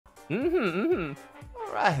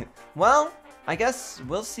All right. Well, I guess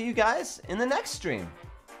we'll see you guys in the next stream.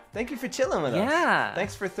 Thank you for chilling with us. Yeah.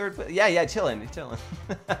 Thanks for Yeah, chilling.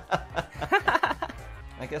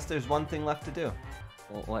 I guess there's one thing left to do.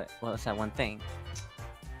 What was that one thing?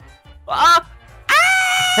 Ah!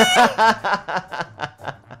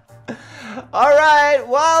 All right.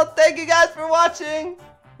 Well, thank you guys for watching.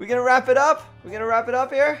 We're gonna wrap it up.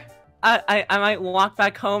 Here. I might walk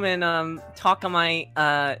back home and talk on my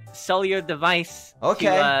cellular device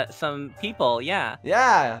to some people. Yeah.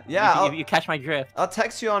 Yeah. You catch my drift. I'll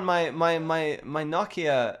text you on my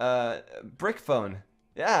Nokia brick phone.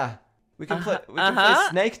 Yeah. We can play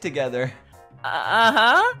Snake together.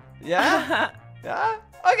 Yeah. Yeah.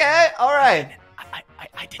 Okay. All right.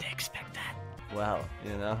 I didn't expect that. Well,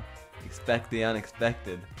 expect the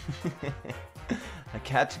unexpected. I'll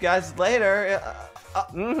catch you guys later.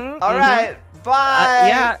 All right.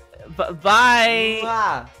 Bye.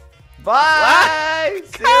 Bye. Bye.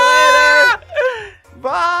 See you later.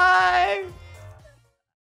 Bye.